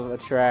rid of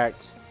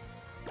Attract.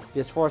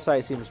 Because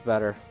Foresight seems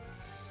better.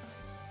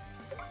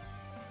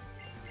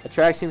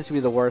 Attract seems to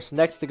be the worst.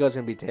 Next to go is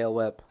gonna be Tail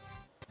Whip.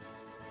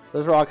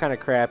 Those are all kind of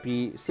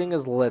crappy. Sing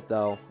is lit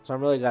though, so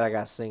I'm really glad I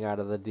got Sing out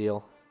of the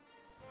deal.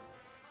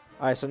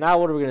 Alright, so now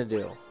what are we gonna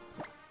do?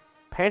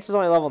 Pants is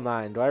only level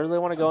 9. Do I really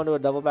want to go into a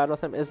double battle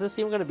with him? Is this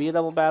even gonna be a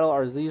double battle,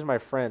 or is these my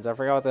friends? I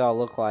forgot what they all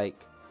look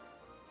like.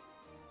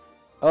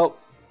 Oh,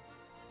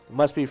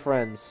 must be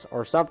friends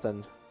or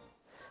something.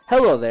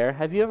 Hello there.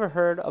 Have you ever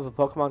heard of a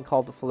Pokemon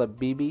called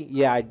Flebibi?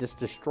 Yeah, I just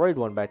destroyed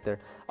one back there.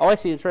 Oh, I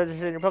see a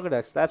treasure in your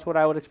Pokedex. That's what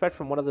I would expect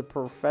from one of the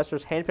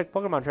professor's handpicked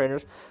Pokemon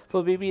trainers.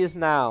 Flebibi is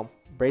now,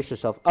 brace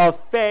yourself, a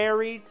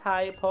fairy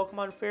type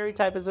Pokemon. Fairy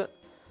type is it?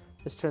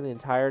 Just turn the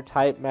entire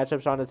type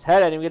matchups on its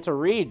head. I didn't even get to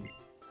read.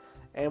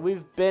 And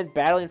we've been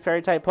battling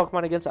fairy-type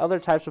Pokemon against other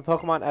types of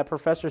Pokemon at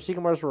Professor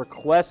Sycamore's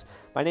request.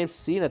 My name's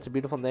Cena. It's a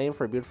beautiful name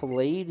for a beautiful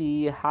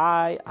lady.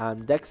 Hi,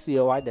 I'm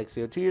Dexio. Hi,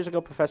 Dexio. 2 years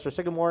ago, Professor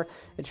Sycamore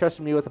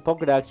entrusted me with a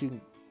Pokedex.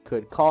 You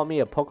could call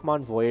me a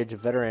Pokemon Voyage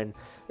veteran.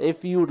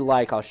 If you would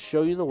like, I'll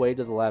show you the way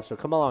to the lab. So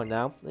come along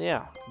now.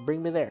 Yeah,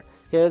 bring me there.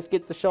 Okay, let's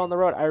get the show on the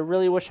road. I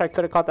really wish I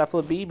could have caught that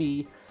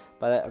Flebibi.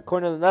 But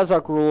according to the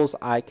Nuzlocke rules,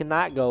 I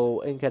cannot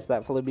go and catch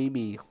that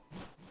Flebibi.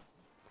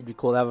 It'd be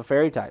cool to have a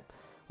fairy-type.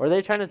 Were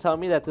they trying to tell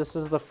me that this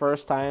is the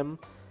first time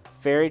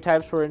fairy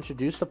types were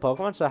introduced to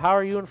Pokemon? So how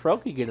are you and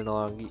Froakie getting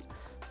along?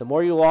 The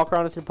more you walk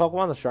around with your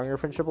Pokemon, the stronger your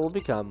friendship will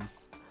become.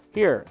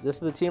 Here, this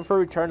is the team for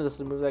return. This is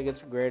the move that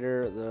gets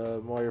greater.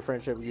 The more your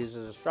friendship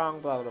uses a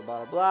strong, blah, blah,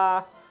 blah,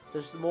 blah.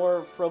 Just the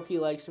more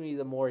Froakie likes me,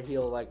 the more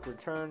he'll like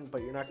return.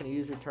 But you're not going to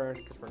use return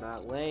because we're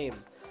not lame.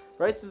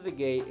 Right through the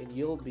gate, and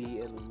you'll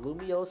be in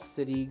Lumio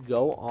City.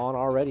 Go on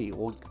already.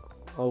 Well,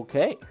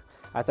 okay.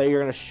 I thought you were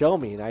going to show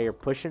me. Now you're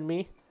pushing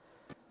me.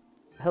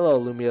 Hello,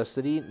 Lumio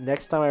City.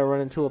 Next time I run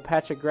into a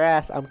patch of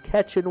grass, I'm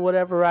catching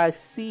whatever I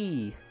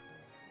see.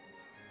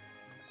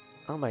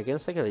 Oh my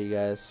goodness, look at you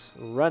guys.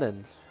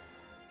 Running.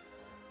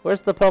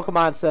 Where's the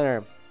Pokemon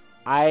Center?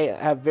 I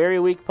have very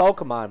weak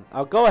Pokemon.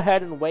 I'll go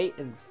ahead and wait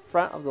in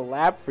front of the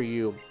lab for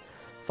you.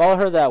 Follow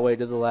her that way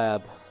to the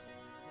lab.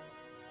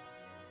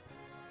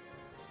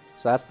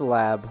 So that's the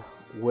lab.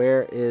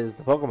 Where is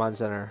the Pokemon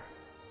Center?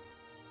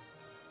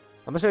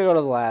 I'm just going to go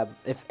to the lab.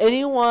 If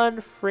anyone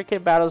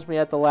freaking battles me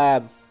at the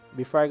lab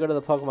before I go to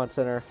the Pokemon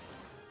Center,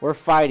 we're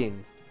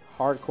fighting.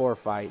 Hardcore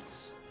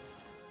fights.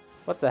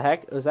 What the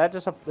heck? Is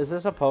this a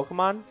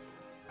Pokemon?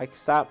 I can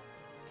stop.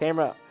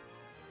 Camera.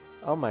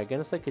 Oh my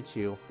goodness, look at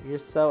you. You're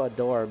so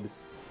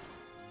adorbs.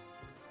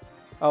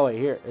 Oh wait,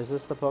 here. Is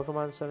this the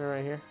Pokemon Center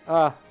right here?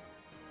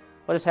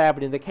 What is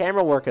happening? The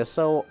camera work is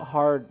so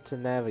hard to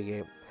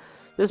navigate.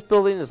 This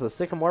building is the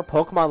Sycamore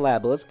Pokemon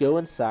Lab. Let's go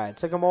inside.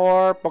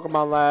 Sycamore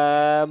Pokemon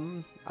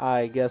Lab.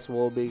 I guess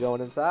we'll be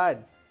going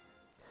inside.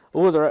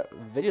 Ooh, the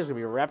video's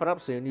going to be wrapping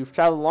up soon. You've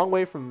traveled a long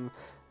way from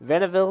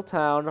Vanderville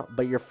Town,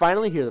 but you're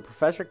finally here. The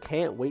professor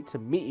can't wait to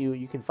meet you.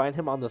 You can find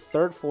him on the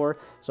 3rd floor,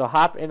 so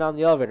hop in on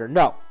the elevator.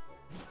 No.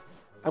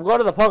 I'm going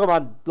to the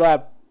Pokemon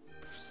Lab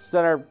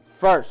Center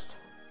first.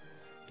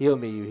 Heal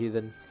me, you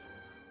heathen.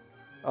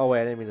 Oh,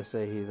 wait, I didn't mean to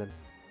say heathen.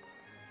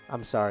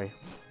 I'm sorry.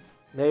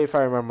 Maybe if I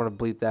remember, I'm going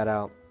to bleep that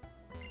out.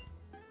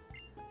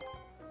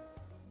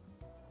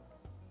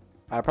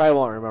 I probably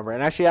won't remember.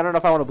 And actually, I don't know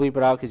if I want to bleep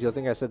it out because you'll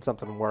think I said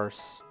something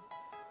worse.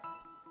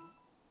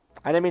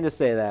 I didn't mean to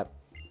say that.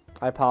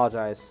 I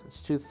apologize.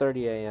 It's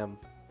 2:30 a.m.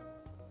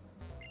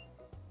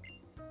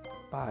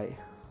 Bye.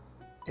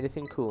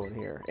 Anything cool in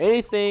here?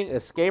 Anything?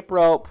 Escape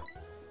rope.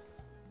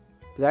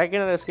 Did I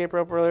get an escape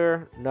rope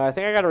earlier? No, I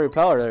think I got a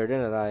repel earlier,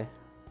 didn't I?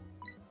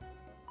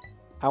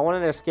 I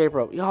wanted an escape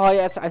rope. Oh,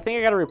 yes. I think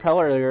I got a repel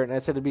earlier, and I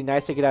said it'd be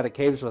nice to get out of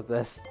caves with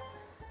this.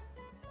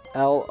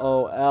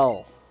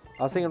 LOL.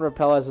 I was thinking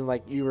repel as in,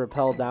 like, you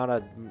repel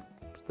down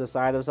the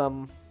side of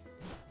something.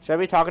 Should I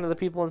be talking to the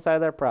people inside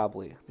there?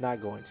 Probably.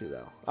 Not going to,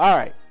 though.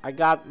 Alright. I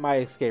got my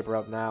escape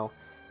rope now.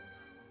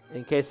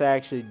 In case I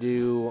actually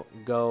do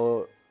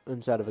go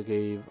inside of a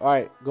cave.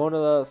 Alright. Going to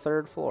the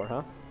 3rd floor,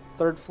 huh?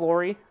 3rd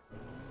floory?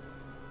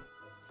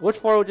 Which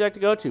floor would you like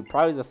to go to?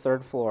 Probably the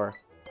 3rd floor.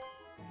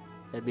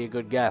 That'd be a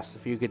good guess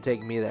if you could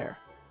take me there.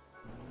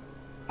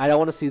 I don't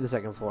want to see the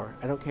 2nd floor.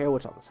 I don't care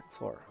what's on the 2nd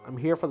floor. I'm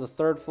here for the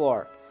 3rd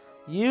floor.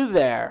 You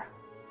there.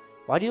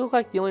 Why do you look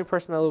like the only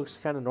person that looks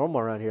kind of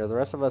normal around here? The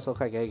rest of us look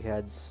like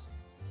eggheads.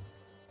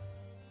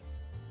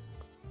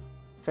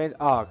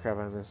 Oh, crap,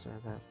 I missed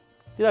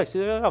that. See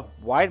look how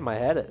wide my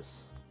head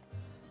is.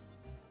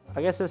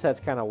 I guess this head's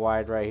kind of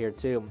wide right here,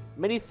 too.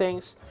 Many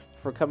thanks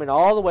for coming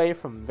all the way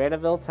from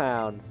Vanderville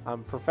Town.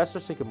 I'm Professor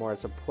Sycamore.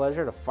 It's a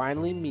pleasure to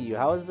finally meet you.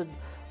 How is the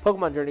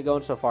Pokemon journey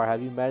going so far?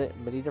 Have you met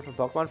many different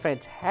Pokemon?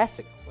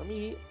 Fantastic. Let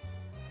me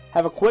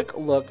Have a quick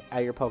look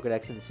at your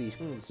Pokedex and see.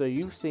 So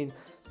you've seen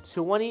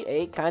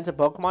 28 kinds of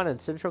Pokemon in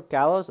Central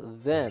Kalos.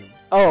 Then,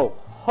 oh,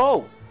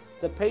 ho!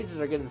 The pages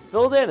are getting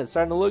filled in. It's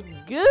starting to look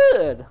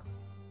good.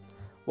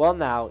 Well,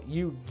 now,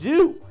 you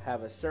do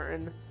have a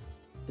certain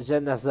je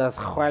ne sais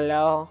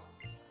quoi.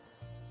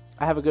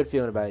 I have a good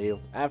feeling about you.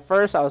 At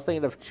first, I was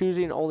thinking of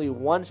choosing only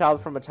one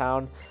child from a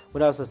town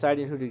when I was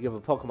deciding who to give a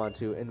Pokemon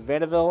to. In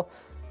Vanderville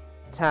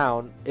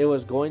town, it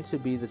was going to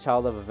be the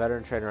child of a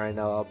veteran trainer I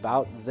know.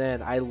 About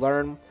then, I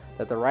learned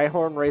that the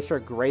Rhyhorn racer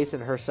Grace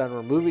and her son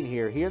were moving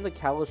here in the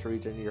Kalos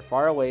region. You're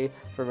far away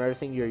from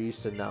everything you're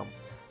used to know.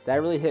 That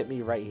really hit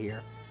me right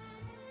here.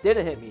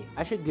 Didn't hit me.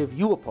 I should give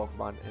you a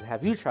Pokemon and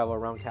have you travel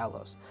around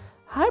Kalos.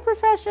 Hi,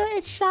 Professor.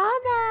 It's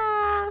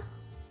Shauna.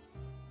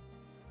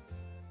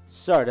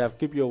 Sorry to have to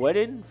keep you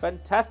waiting.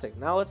 Fantastic.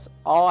 Now let's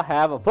all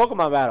have a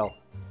Pokemon battle.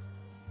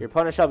 Your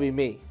opponent shall be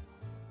me.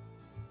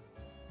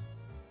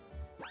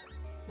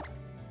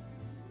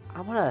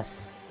 I'm gonna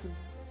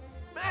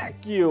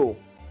smack you.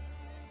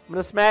 I'm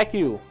gonna smack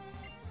you.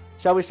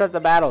 Shall we start the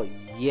battle?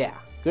 Yeah.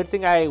 Good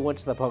thing I went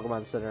to the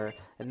Pokemon Center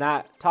and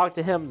not talk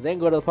to him, then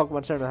go to the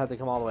Pokemon Center and have to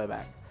come all the way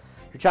back.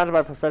 You're challenged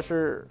by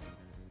Professor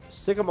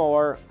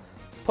Sycamore.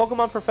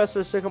 Pokemon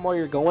Professor Sycamore,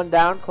 you're going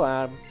down,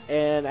 climb.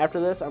 And after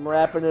this, I'm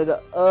wrapping it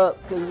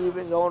up because we've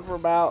been going for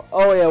about...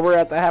 Oh, yeah, we're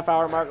at the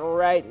half-hour mark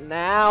right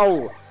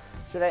now.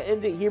 Should I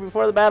end it here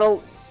before the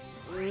battle?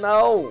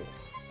 No.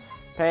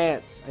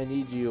 Pants, I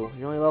need you.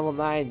 You're only level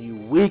 9, you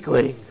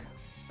weakling.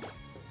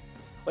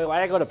 Wait, why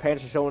did I go to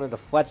Pants and show one into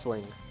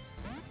Fletchling?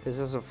 Because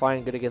this is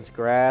flying good against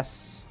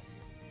grass.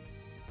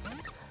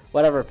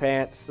 Whatever,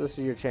 Pants. This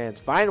is your chance.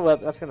 Vine Whip,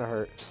 that's going to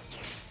hurt.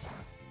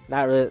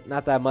 Not really,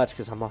 not that much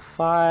because I'm a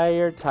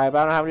fire type.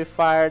 I don't have any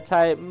fire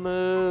type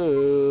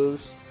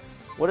moves.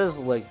 What does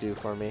Lick do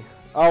for me?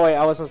 Oh wait,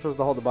 I wasn't supposed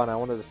to hold the button. I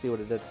wanted to see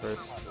what it did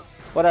first.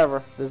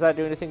 Whatever. Does that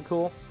do anything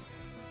cool?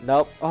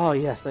 Nope. Oh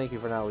yes, thank you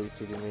for not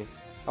leeching me.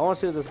 I want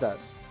to see what this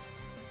does.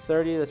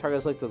 30. The target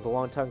is licked with a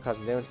long tongue,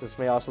 causing damage. This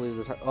may also leave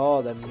the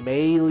oh, that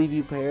may leave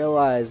you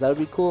paralyzed. That would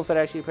be cool if it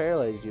actually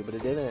paralyzed you, but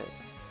it didn't.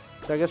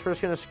 So I guess we're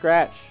just gonna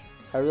scratch.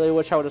 I really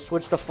wish I would have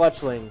switched to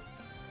Fletchling.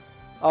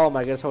 Oh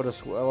my goodness, I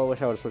wish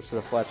I would have switched to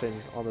the Fletchling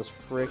on this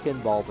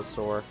freaking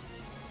Bulbasaur.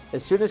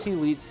 As soon as he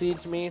Leech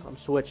Seeds me, I'm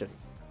switching.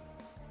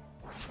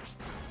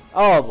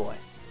 Oh boy.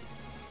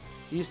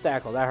 Use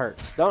Tackle, that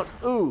hurts.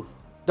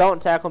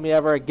 Don't tackle me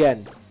ever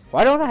again.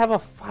 Why don't I have a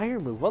fire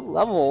move? What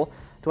level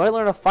do I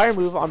learn a fire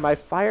move on my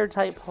fire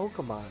type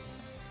Pokemon?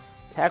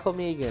 Tackle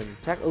me again.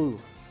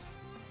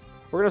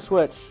 We're gonna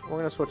switch. We're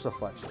gonna switch to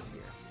Fletchling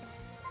here.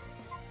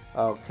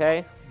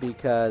 Okay,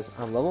 because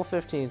I'm level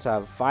 15, so I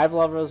have 5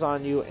 levels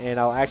on you, and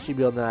I'll actually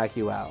be able to knock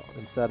you out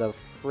instead of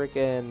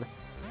freaking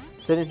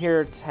sitting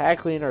here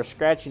tackling or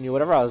scratching you,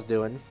 whatever I was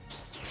doing.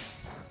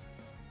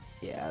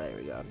 Yeah, there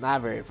we go.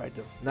 Not very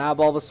effective. Now,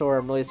 Bulbasaur,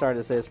 I'm really sorry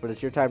to say this, but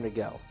it's your time to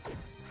go.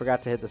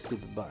 Forgot to hit the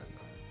stupid button.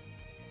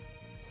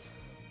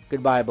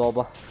 Goodbye,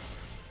 Bulba.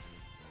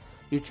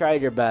 You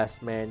tried your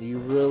best, man. You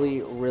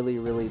really, really,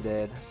 really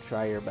did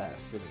try your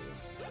best, didn't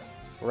you?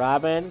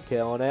 Robin,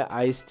 killing it.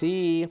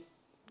 Ice-T.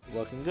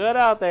 Looking good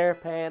out there.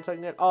 Pants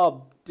looking good.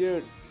 Oh,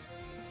 dude.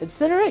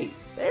 Incinerate.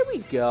 There we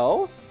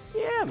go.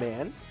 Yeah,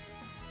 man.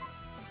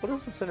 What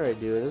does Incinerate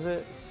do? Is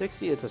it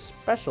 60? It's a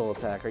special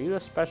attack. Are you a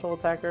special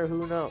attacker?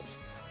 Who knows?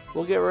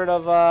 We'll get rid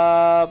of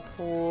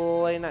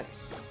Play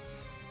Nice.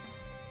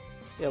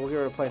 Yeah, we'll get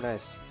rid of Play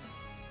Nice.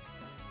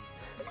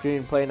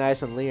 Between Play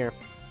Nice and Leer.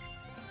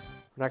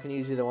 I'm not going to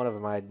use either one of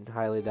them. I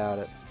highly doubt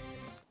it.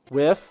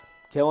 Whiff.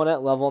 Killing it.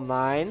 Level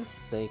 9.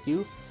 Thank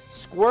you.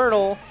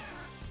 Squirtle.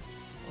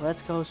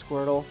 Let's go,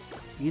 Squirtle.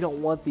 You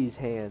don't want these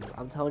hands.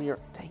 I'm telling you.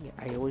 Dang it.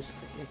 I always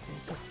forget to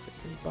hit the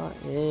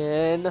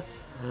freaking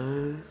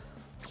button.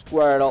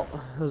 Squirtle.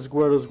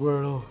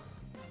 Squirtle.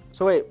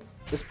 So wait.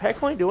 Is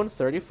Peck only doing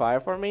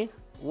 35 for me?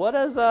 What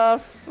does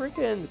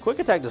freaking Quick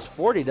Attack does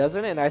 40,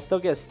 doesn't it? And I still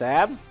get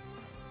stabbed?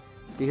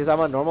 Because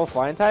I'm a normal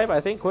flying type? I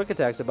think Quick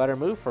Attack's a better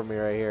move for me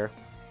right here.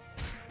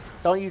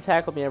 Don't you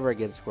tackle me ever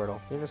again, Squirtle.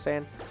 You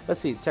understand? Let's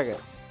see. Check it.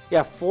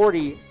 Yeah,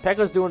 40.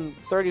 Pekka's doing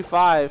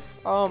 35.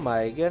 Oh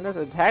my goodness.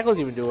 And Tackle's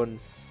even doing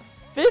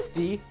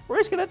 50. We're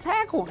just going to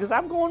tackle because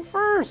I'm going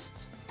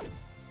first.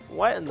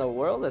 What in the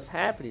world is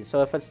happening?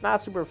 So if it's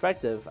not super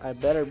effective, I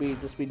better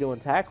just be doing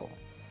tackle.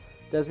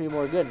 Does me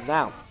more good.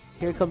 Now,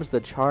 here comes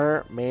the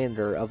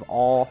Charmander of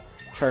all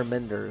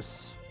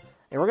Charmanders.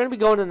 And we're going to be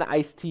going into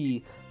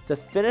Ice-T to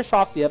finish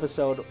off the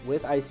episode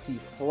with Ice-T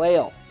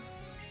Flail.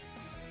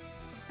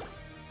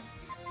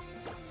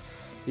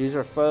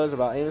 User foes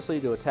about aimlessly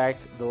to attack.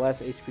 The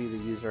less HP the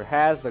user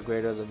has, the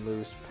greater the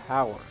move's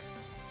power.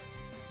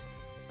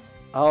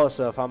 Oh,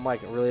 so if I'm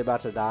like really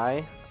about to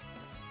die,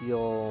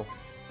 you'll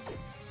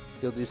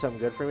do something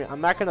good for me. I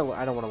don't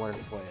want to learn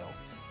Flail.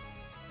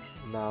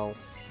 No.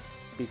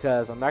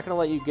 Because I'm not going to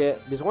let you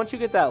get... Because once you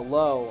get that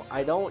low,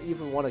 I don't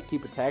even want to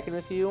keep attacking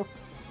with you.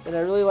 And I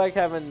really like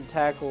having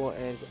Tackle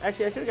and...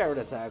 Actually, I should have got rid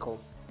of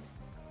Tackle.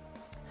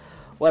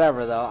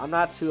 Whatever, though. I'm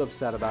not too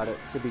upset about it,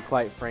 to be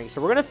quite frank.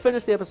 So we're going to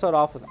finish the episode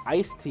off with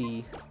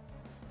Ice-T.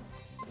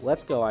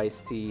 Let's go,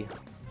 Ice-T.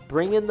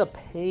 Bring in the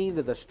pain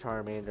to this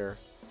Charmander.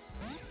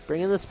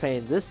 Bring in this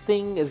pain. This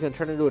thing is going to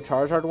turn into a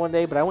Charizard one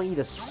day, but I want you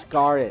to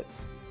scar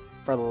it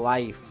for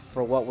life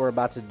for what we're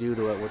about to do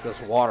to it with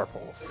this Water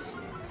Pulse.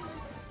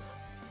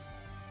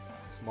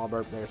 Small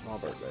burp there, small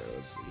burp there.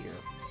 Let's see here.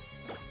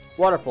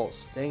 Water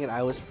Pulse. Dang it,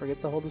 I always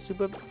forget to hold the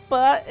stupid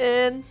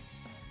button.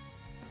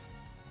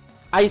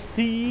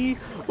 Ice-T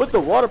with the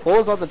Water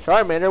Pulse on the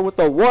Charmander with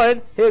the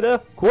one-hitter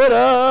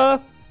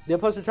quitter. The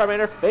opposing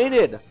Charmander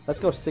fainted. Let's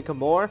go,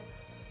 Sycamore.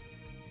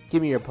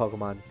 Give me your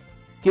Pokemon.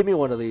 Give me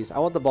one of these. I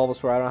want the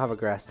Bulbasaur. I don't have a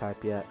grass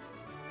type yet.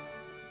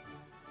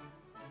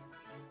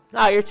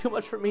 Ah, you're too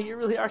much for me. You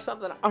really are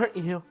something, aren't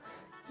you?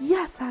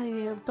 Yes, I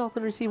am.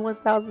 Dalton received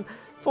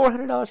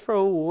 $1,400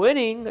 for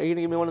winning. Are you going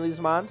to give me one of these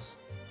mons?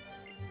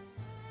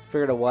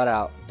 Figured a what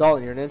out.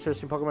 Dalton, you're an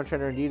interesting Pokemon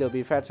trainer indeed. It'll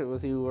be faster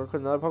with you. Work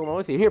with another Pokemon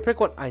with you. Here, pick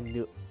one. I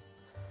knew.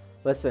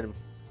 Listen,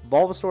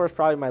 Bulbasaur is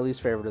probably my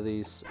least favorite of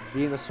these.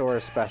 Venusaur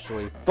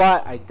especially.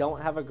 But I don't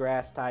have a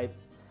grass type.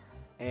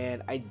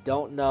 And I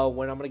don't know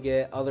when I'm going to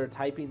get other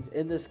typings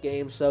in this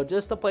game. So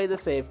just to play the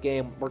safe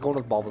game, we're going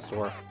with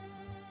Bulbasaur.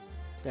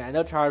 Yeah, I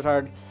know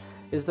Charizard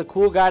is the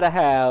cool guy to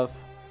have.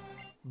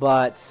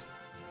 But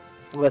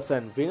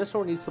listen,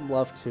 Venusaur needs some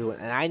love too.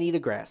 And I need a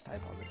grass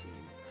type on the team.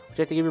 Would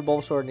you have to give your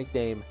Bulbasaur a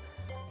nickname?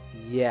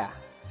 Yeah.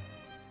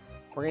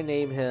 We're going to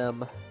name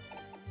him.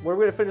 What are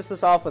we going to finish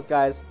this off with,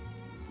 guys?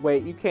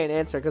 Wait, you can't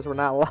answer because we're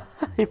not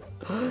live.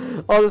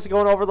 Oh, this is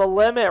going over the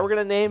limit. We're going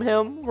to name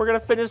him. We're going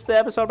to finish the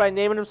episode by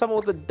naming him someone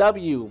with a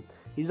W.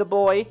 He's a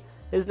boy.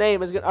 His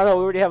name is going to... Oh, no,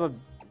 we already have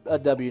a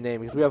W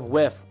name because we have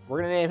Whiff.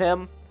 We're going to name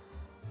him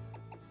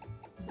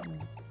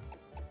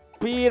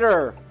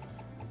Peter.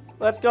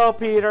 Let's go,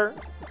 Peter.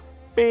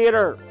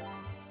 Peter.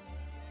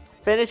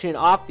 Finishing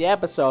off the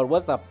episode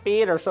with a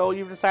Peter. So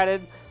you've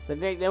decided the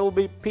nickname will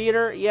be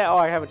Peter? Yeah, oh,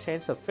 I have a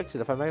chance to fix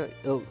it if I'm...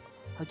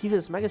 I'll give you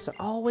this Megastar.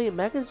 Oh, wait,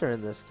 Megas are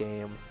in this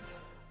game.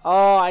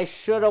 Oh, I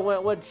should have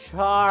went with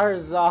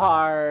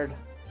Charizard.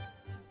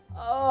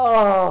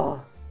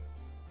 Oh.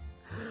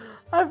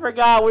 I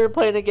forgot we were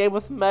playing a game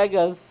with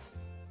Megas.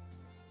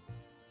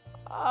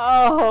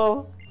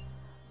 Oh.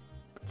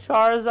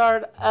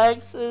 Charizard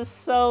X is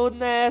so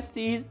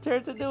nasty. He's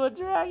turned into a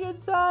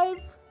Dragon type.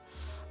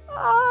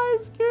 Oh,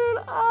 I screwed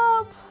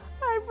up.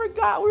 I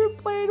forgot we were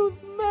playing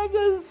with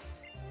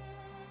Megas.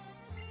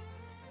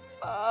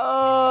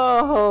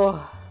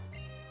 Oh.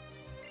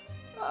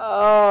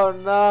 Oh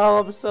no,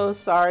 I'm so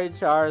sorry,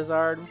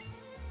 Charizard.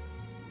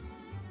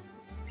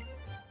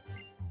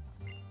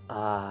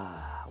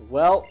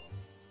 Well.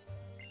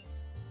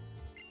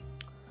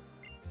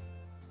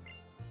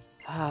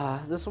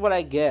 This is what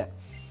I get.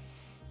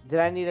 Did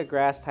I need a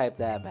grass type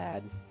that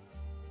bad?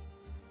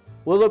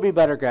 Will there be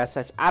better grass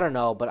types? I don't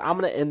know, but I'm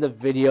going to end the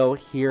video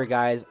here,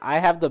 guys. I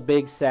have the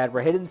big sad.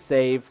 We're hitting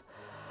save.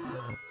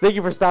 Thank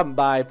you for stopping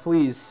by.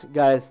 Please,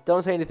 guys,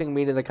 don't say anything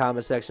mean in the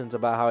comment sections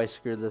about how I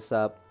screwed this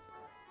up.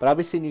 But I'll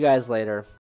be seeing you guys later.